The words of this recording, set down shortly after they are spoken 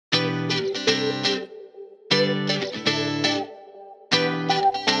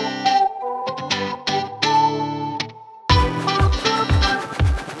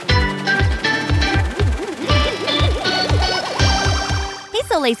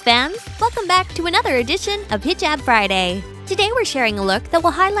Zolace fans! Welcome back to another edition of Hijab Friday. Today we're sharing a look that will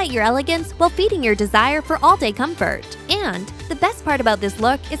highlight your elegance while feeding your desire for all-day comfort. And the best part about this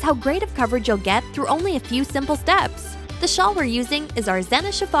look is how great of coverage you'll get through only a few simple steps. The shawl we're using is our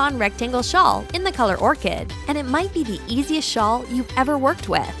Zehna Chiffon Rectangle Shawl in the color Orchid, and it might be the easiest shawl you've ever worked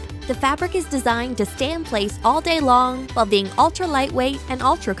with. The fabric is designed to stay in place all day long while being ultra lightweight and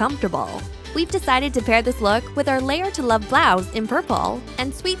ultra comfortable. We've decided to pair this look with our Layer to Love blouse in purple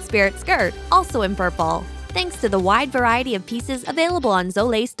and Sweet Spirit skirt also in purple. Thanks to the wide variety of pieces available on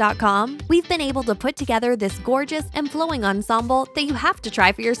Zolace.com, we've been able to put together this gorgeous and flowing ensemble that you have to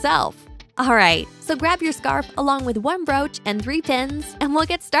try for yourself. Alright, so grab your scarf along with one brooch and 3 pins, and we'll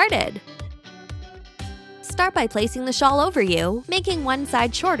get started. Start by placing the shawl over you, making one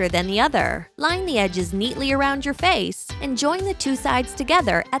side shorter than the other. Line the edges neatly around your face, and join the 2 sides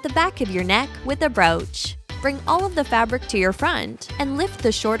together at the back of your neck with a brooch. Bring all of the fabric to your front, and lift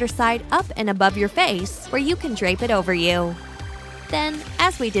the shorter side up and above your face, where you can drape it over you. Then,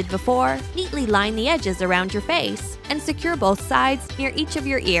 as we did before, neatly line the edges around your face, and secure both sides near each of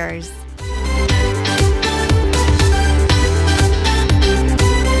your ears.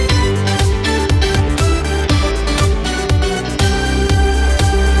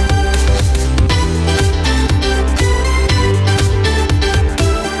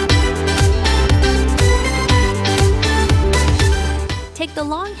 Take the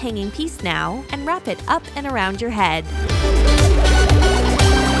long hanging piece now and wrap it up and around your head.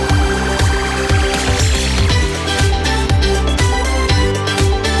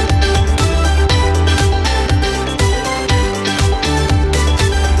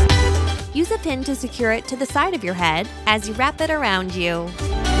 Use a pin to secure it to the side of your head as you wrap it around you.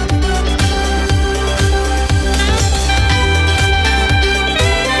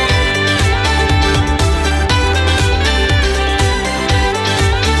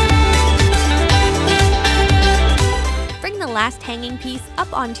 Last hanging piece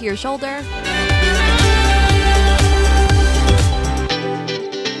up onto your shoulder.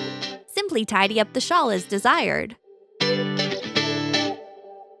 Simply tidy up the shawl as desired.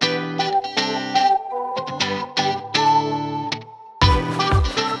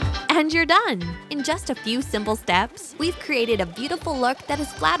 And you're done! In just a few simple steps, we've created a beautiful look that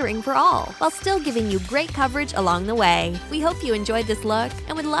is flattering for all, while still giving you great coverage along the way. We hope you enjoyed this look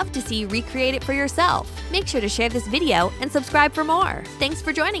and would love to see you recreate it for yourself. Make sure to share this video and subscribe for more. Thanks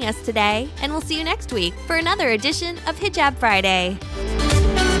for joining us today, and we'll see you next week for another edition of Hijab Friday.